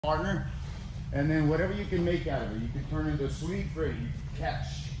partner, and then whatever you can make out of it, you can turn into a sweet bread. You can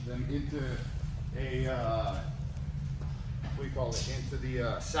catch them into a what do you call it? Into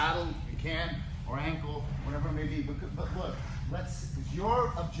the saddle, you can, or ankle, whatever it may be. But look,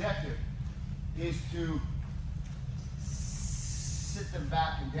 your objective is to sit them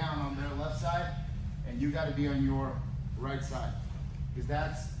back and down on their left side, and you got to be on your right side, because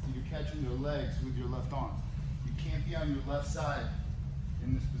that's you're catching their legs with your left arm. You can't be on your left side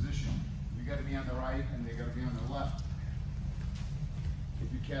in this position. You got to be on the right, and they got to be on the left.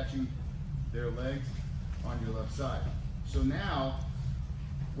 If you're catching their legs on your left side. So now,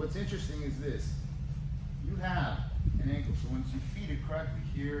 what's interesting is this: you have an ankle. So once you feed it correctly,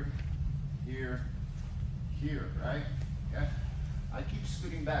 here, here, here, right? Okay. I keep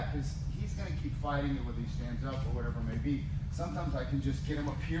scooting back because he's going to keep fighting it whether he stands up or whatever it may be. Sometimes I can just get him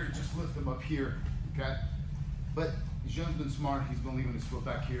up here, just lift him up here, okay? But Jean's been smart. He's been leaving his foot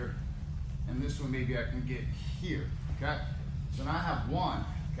back here. And this one maybe I can get here, okay? So now I have one,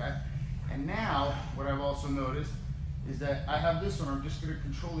 okay? And now what I've also noticed is that I have this one. I'm just going to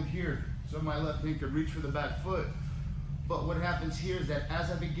control it here so my left hand can reach for the back foot. But what happens here is that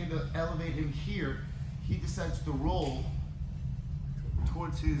as I begin to elevate him here, he decides to roll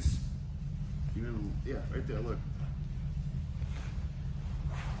towards his, yeah, right there, look.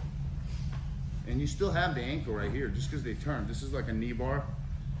 And you still have the ankle right here, just because they turn. This is like a knee bar.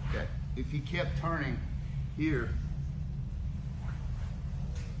 Okay. If he kept turning here,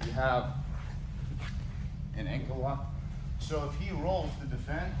 you have an ankle lock. So if he rolls to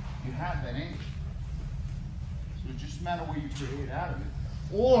defend, you have that ankle. So it just matter where you create out of it.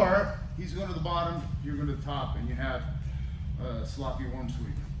 Or he's going to the bottom, you're going to the top, and you have a sloppy worm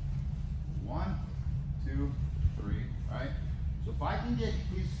sweep. 1, 2, 3, right? So if I can get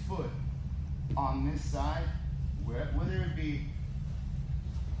his foot on this side, whether it be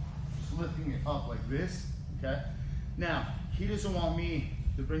just lifting it up like this, okay? Now, he doesn't want me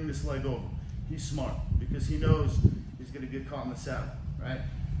to bring this leg over. He's smart because he knows he's gonna get caught in the saddle, right?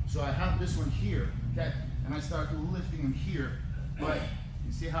 So I have this one here, okay? And I start lifting him here, but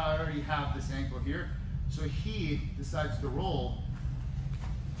you see how I already have this ankle here? So he decides to roll,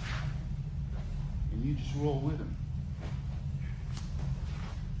 and you just roll with him.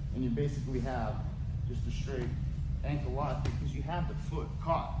 And you basically have just a straight ankle lock because you have the foot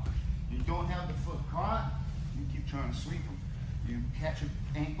caught. You don't have the foot caught, you keep trying to sweep him. You catch an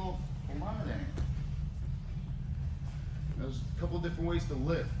ankle, hold on to that ankle. There's a couple different ways to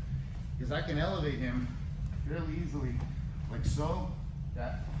lift, because I can elevate him fairly easily, like so,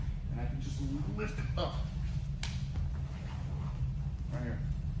 that, and I can just lift it up, right here.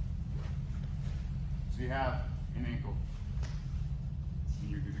 So you have an ankle.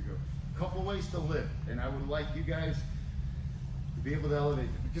 You're good to go. Couple ways to lift, and I would like you guys to be able to elevate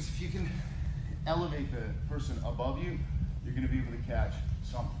it, because if you can elevate the person above you, you're going to be able to catch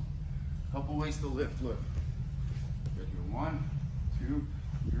something. Couple ways to lift. Look, got here 1, 2,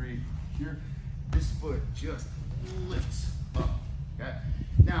 3. Here, this foot just lifts up. Okay.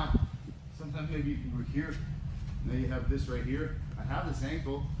 Now, sometimes maybe you can go here. Now you have this right here. I have this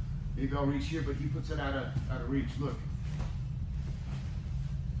ankle. Maybe I'll reach here, but he puts it out of reach. Look.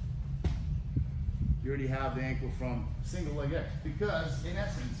 You already have the ankle from single leg X, because in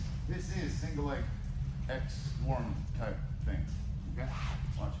essence, this is single leg X worm type thing. Okay?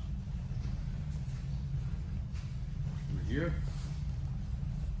 Watch. Over here,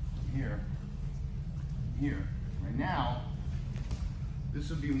 here, here. Right now, this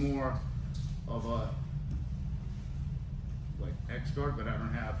would be more of a like X guard, but I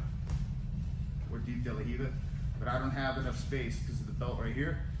don't have, or deep de la Hiva, but I don't have enough space because of the belt right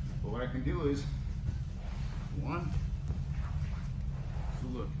here. But what I can do is 1. So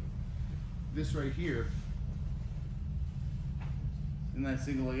look, this right here, isn't that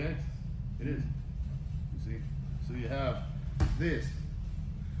single leg X? It is. You see? So you have this,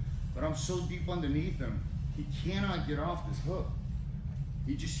 but I'm so deep underneath him, he cannot get off this hook.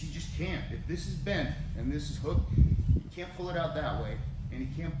 He just can't. If this is bent and this is hooked, he can't pull it out that way, and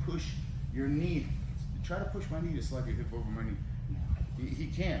he can't push your knee. Try to push my knee to slide your hip over my knee. He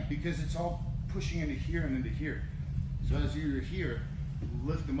can't, because it's all pushing into here and into here. So as you're here,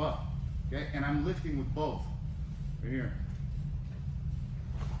 lift them up, okay? And I'm lifting with both, right here.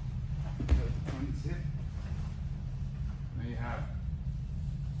 Turn his hip. Now you have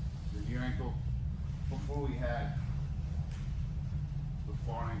the near ankle. Before we had the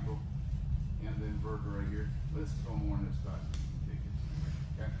far ankle and the inverter right here. Let's throw more on this side so you can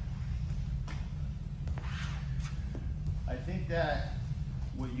take it, okay? I think that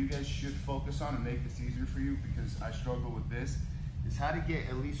what you guys should focus on and make this easier for you, because I struggle with this, is how to get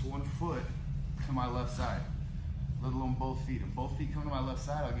at least one foot to my left side, let alone both feet. If both feet come to my left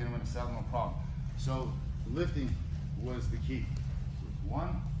side, I'll get them in a saddle, no problem. So lifting was the key. So it's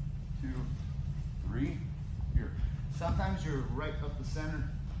 1, 2, 3, here. Sometimes you're right up the center.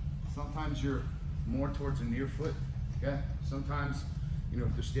 Sometimes you're more towards the near foot, okay? Sometimes, you know,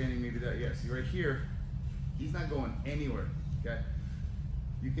 if they're standing maybe that, yeah, see right here, he's not going anywhere, okay?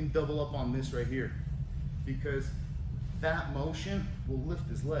 You can double up on this right here because that motion will lift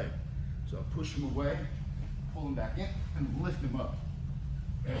his leg. So I'll push him away, pull him back in, and lift him up.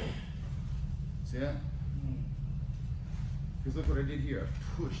 See that? Because look what I did here.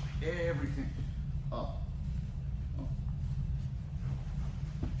 I pushed everything up.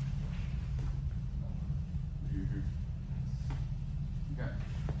 Okay.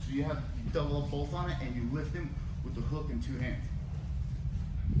 So you double up both on it and you lift him with the hook in 2 hands.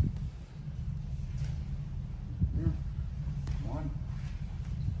 Here. 1.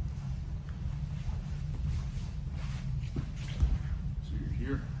 So you're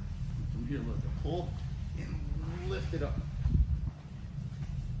here. From here, look, pull and lift it up.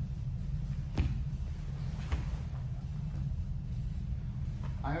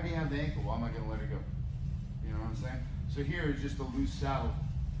 I already have the ankle, why am I going to let it go? You know what I'm saying? So here is just a loose saddle.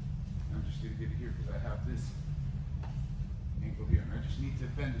 I'm just going to get it here because I have this ankle here. And I just need to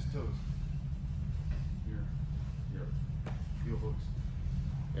bend his toes. Here, here, heel hooks.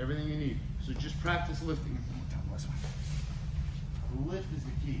 Everything you need. So just practice lifting. One more time, last one. The lift is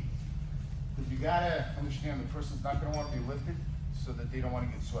the key. Because you got to understand the person's not going to want to be lifted so that they don't want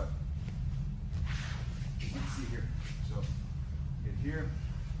to get sweat. Let's see here. So get here.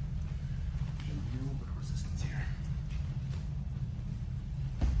 A little bit of resistance here.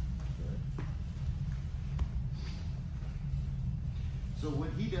 Good. So what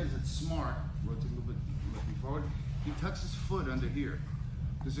he does, it's smart. Rotate a little bit, looking forward. He tucks his foot under here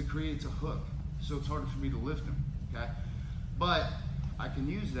because it creates a hook. So it's harder for me to lift him. Okay, but I can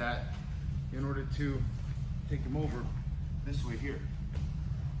use that in order to take him over this way here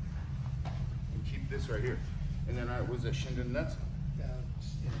and keep this right here. And then was that shin to the nuts?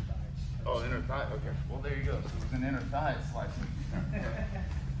 Inner thighs. Oh, inner thigh, okay. Well, there you go. So it was an inner thigh slicing.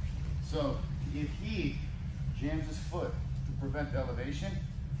 So if he jams his foot to prevent the elevation,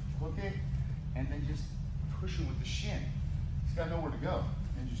 hook it, and then just push him with the shin. He's got nowhere to go,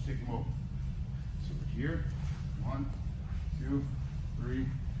 and just take him over. So we're here, 1, 2, 3.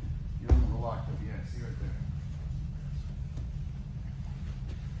 You're a little locked up, yeah, see right there.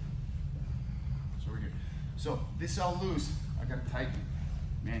 So we're here. So this all loose, I gotta tighten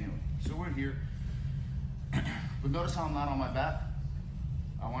manually. So we're here, but notice how I'm not on my back.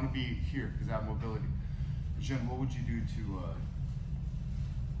 I want to be here because I have mobility. Jen, what would you do to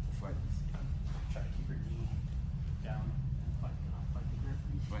fight this? Try to keep your knee down and fight the grip.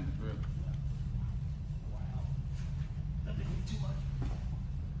 Fight the grip. Yeah. Wow. That didn't need too much.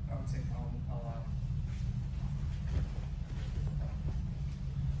 I would say I'll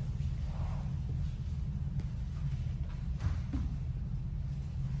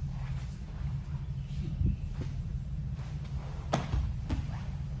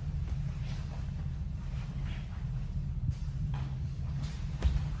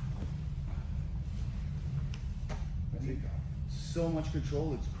So much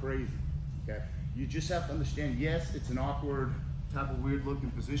control, it's crazy, okay? You just have to understand, yes, it's an awkward, type of weird looking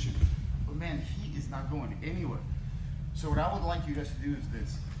position, but man, he is not going anywhere. So what I would like you guys to do is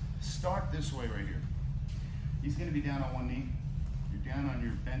this. Start this way right here. He's gonna be down on one knee. You're down on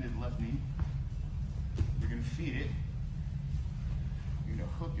your bended left knee. You're gonna feed it. You're gonna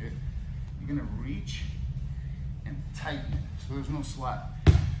hook it. You're gonna reach and tighten it, so there's no slap.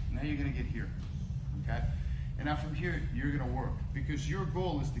 Now you're gonna get here, okay? And now from here, you're gonna work because your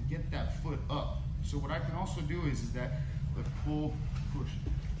goal is to get that foot up. So what I can also do is that the pull, push.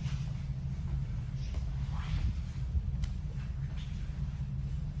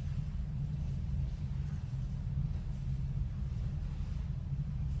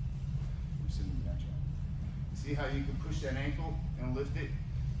 I'm sitting in that job. See how you can push that ankle and lift it?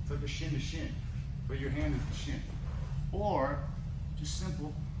 It's like a shin to shin, but your hand is the shin. Or, just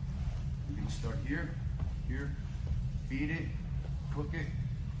simple, you're gonna start here, here, feed it, hook it,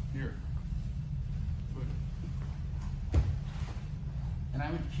 here, put it. And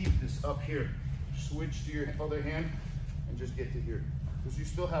I would keep this up here. Switch to your other hand and just get to here. Because you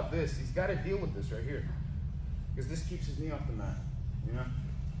still have this. He's got to deal with this right here. Because this keeps his knee off the mat, you know?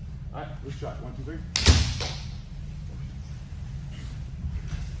 All right, let's try it. 1, 2, 3.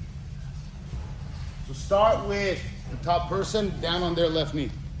 So start with the top person down on their left knee.